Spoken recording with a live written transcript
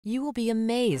You will be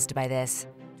amazed by this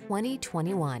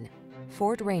 2021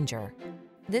 Ford Ranger.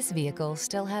 This vehicle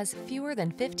still has fewer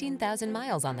than 15,000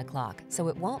 miles on the clock, so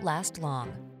it won't last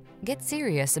long. Get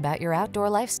serious about your outdoor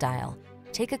lifestyle.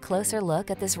 Take a closer look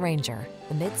at this Ranger,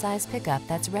 the midsize pickup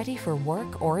that's ready for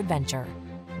work or adventure.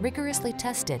 Rigorously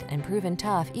tested and proven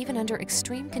tough even under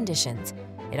extreme conditions,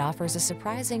 it offers a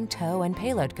surprising tow and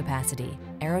payload capacity,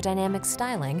 aerodynamic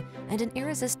styling, and an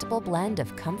irresistible blend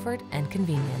of comfort and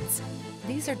convenience.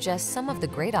 These are just some of the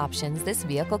great options this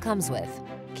vehicle comes with: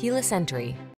 keyless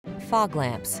entry, fog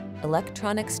lamps,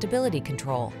 electronic stability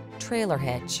control, trailer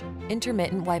hitch,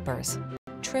 intermittent wipers,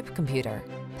 trip computer,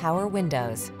 power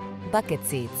windows, bucket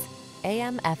seats,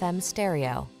 AM/FM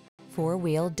stereo,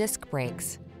 four-wheel disc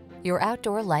brakes. Your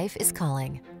outdoor life is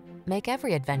calling. Make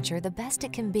every adventure the best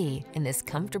it can be in this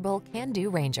comfortable,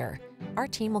 can-do Ranger. Our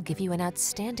team will give you an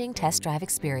outstanding test drive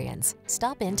experience.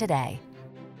 Stop in today.